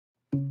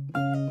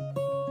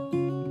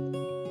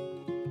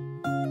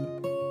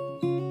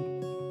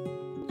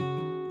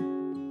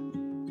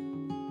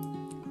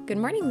Good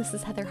morning, this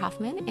is Heather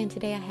Hoffman, and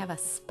today I have a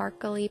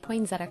sparkly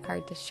poinsettia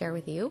card to share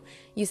with you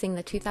using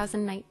the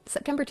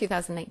September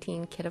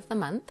 2019 Kit of the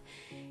Month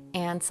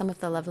and some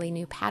of the lovely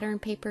new pattern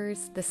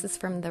papers. This is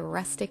from the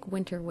Rustic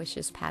Winter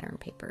Wishes pattern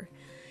paper,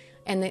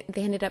 and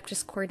they ended up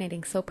just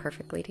coordinating so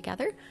perfectly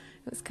together.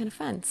 It was kind of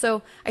fun.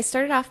 So I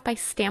started off by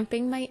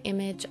stamping my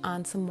image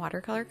on some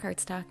watercolor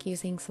cardstock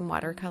using some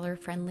watercolor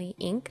friendly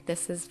ink.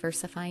 This is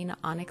VersaFine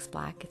ONYX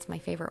Black. It's my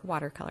favorite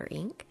watercolor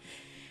ink.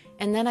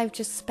 And then I've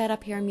just sped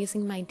up here. I'm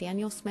using my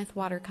Daniel Smith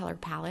watercolor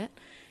palette,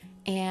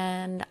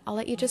 and I'll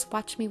let you just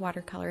watch me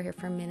watercolor here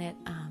for a minute.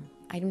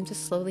 I'm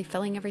just slowly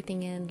filling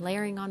everything in,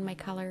 layering on my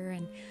color,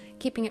 and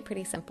keeping it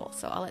pretty simple.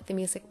 So I'll let the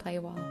music play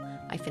while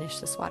I finish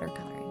this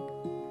watercoloring.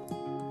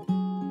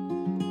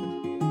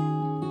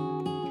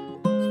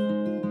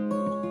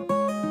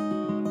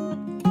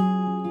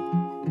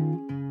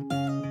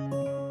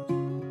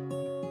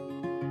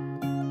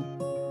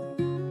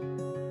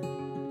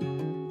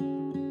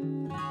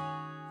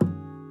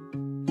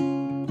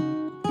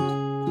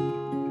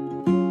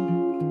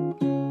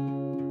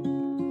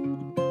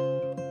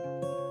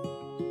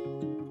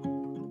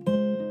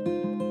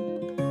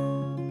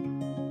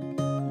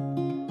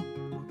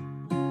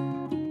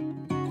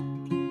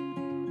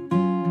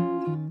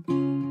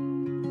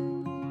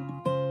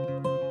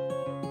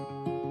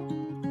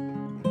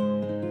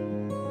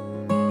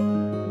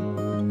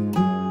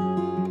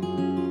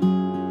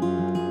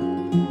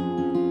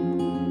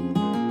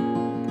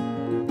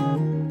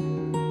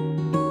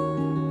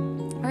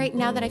 Alright,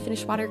 now that I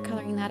finished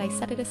watercoloring that, I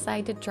set it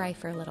aside to dry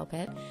for a little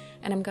bit,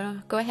 and I'm going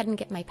to go ahead and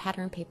get my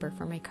pattern paper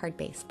for my card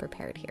base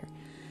prepared here.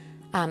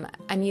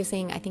 I'm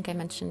using, I think I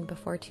mentioned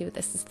before too,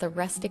 this is the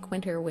Rustic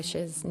Winter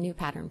Wishes new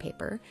pattern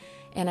paper,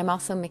 and I'm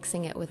also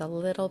mixing it with a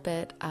little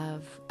bit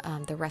of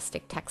the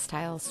Rustic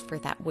Textiles for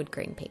that wood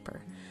grain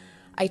paper.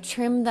 I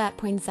trimmed that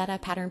poinsettia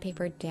pattern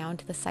paper down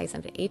to the size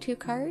of an A2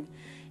 card,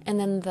 and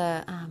then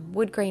the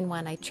wood grain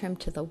one I trimmed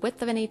to the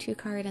width of an A2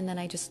 card, and then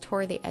I just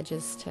tore the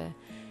edges to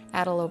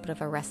add a little bit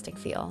of a rustic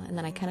feel. And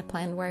then I kind of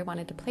planned where I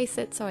wanted to place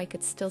it so I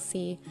could still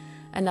see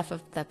enough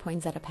of the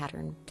poinsettia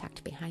pattern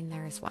tucked behind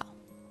there as well.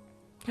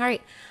 All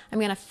right, I'm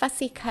going to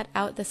fussy cut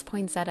out this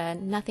poinsettia,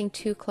 nothing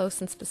too close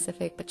and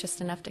specific, but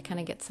just enough to kind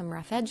of get some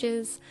rough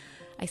edges.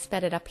 I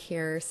sped it up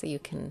here so you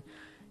can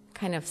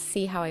kind of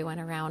see how I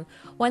went around.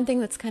 One thing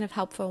that's kind of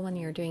helpful when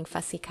you're doing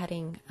fussy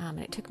cutting, and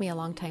it took me a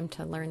long time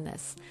to learn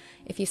this,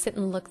 if you sit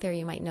and look there,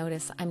 you might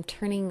notice I'm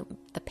turning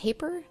the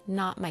paper,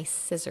 not my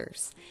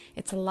scissors.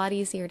 It's a lot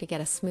easier to get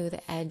a smooth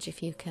edge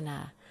if you can,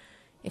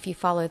 if you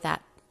follow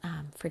that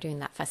for doing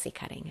that fussy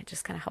cutting. It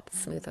just kind of helps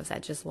smooth those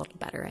edges a little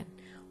better and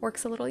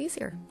works a little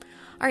easier.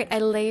 All right, I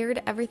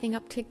layered everything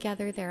up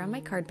together there on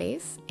my card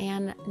base,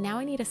 and now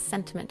I need a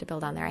sentiment to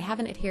build on there. I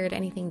haven't adhered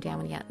anything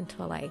down yet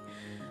until I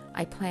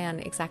plan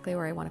exactly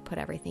where I want to put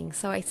everything.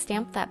 So I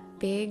stamped that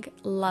big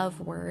love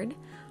word.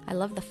 I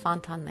love the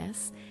font on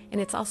this, and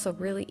it's also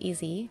really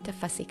easy to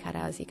fussy cut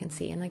out, as you can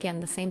see. And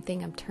again, the same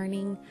thing, I'm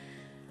turning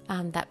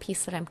that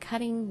piece that I'm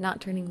cutting,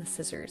 not turning the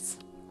scissors.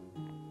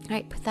 All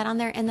right, put that on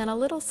there, and then a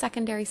little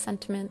secondary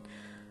sentiment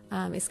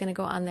is going to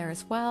go on there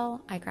as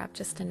well. I grabbed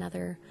just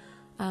another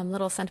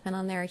little sentiment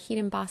on there, heat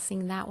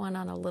embossing that one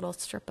on a little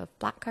strip of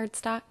black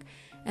cardstock,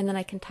 and then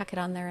I can tuck it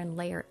on there and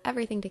layer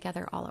everything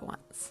together all at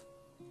once.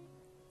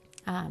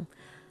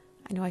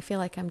 I know I feel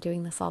like I'm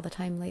doing this all the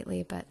time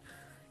lately, but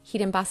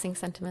heat embossing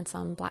sentiments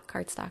on black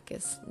cardstock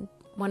is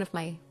one of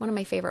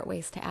my favorite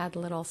ways to add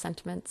little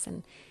sentiments,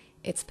 and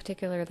it's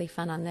particularly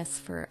fun on this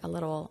for a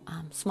little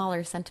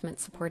smaller sentiment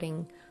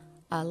supporting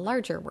a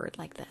larger word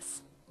like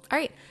this. All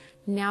right,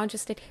 now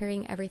just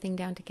adhering everything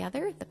down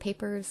together. The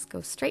papers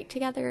go straight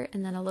together,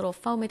 and then a little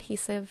foam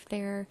adhesive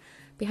there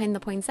behind the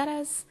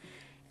poinsettias,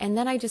 and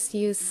then I just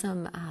use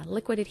some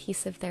liquid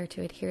adhesive there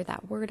to adhere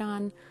that word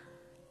on.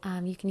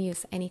 You can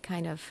use any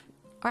kind of,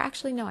 or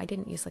actually no, I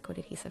didn't use liquid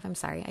adhesive. I'm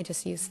sorry, I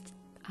just used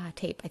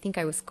tape. I think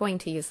I was going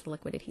to use the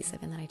liquid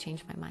adhesive, and then I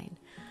changed my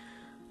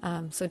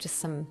mind. So just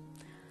some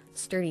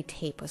sturdy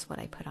tape was what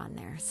I put on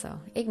there. So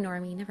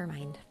ignore me, never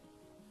mind.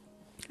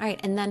 All right,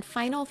 and then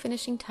final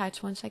finishing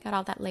touch, once I got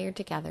all that layered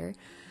together,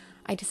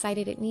 I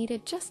decided it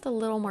needed just a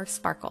little more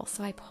sparkle.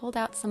 So I pulled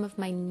out some of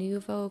my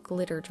Nuvo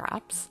glitter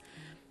drops.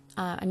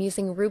 I'm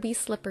using ruby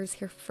slippers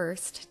here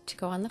first to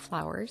go on the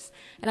flowers,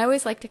 and I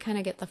always like to kind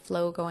of get the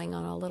flow going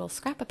on a little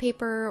scrap of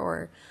paper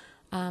or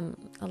a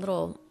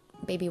little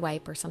baby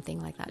wipe or something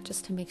like that,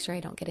 just to make sure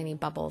I don't get any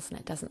bubbles and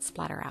it doesn't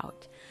splatter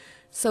out.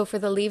 So for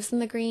the leaves in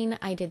the green,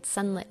 I did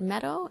Sunlit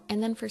Meadow,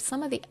 and then for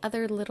some of the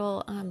other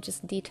little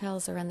just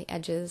details around the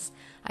edges,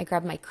 I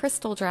grabbed my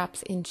crystal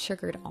drops in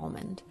Sugared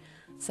Almond.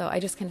 So I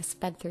just kind of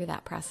sped through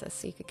that process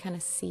so you could kind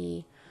of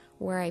see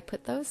where I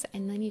put those,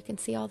 and then you can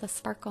see all the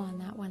sparkle on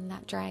that one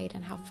that dried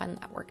and how fun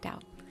that worked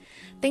out.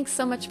 Thanks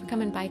so much for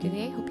coming by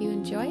today. Hope you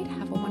enjoyed.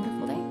 Have a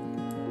wonderful day.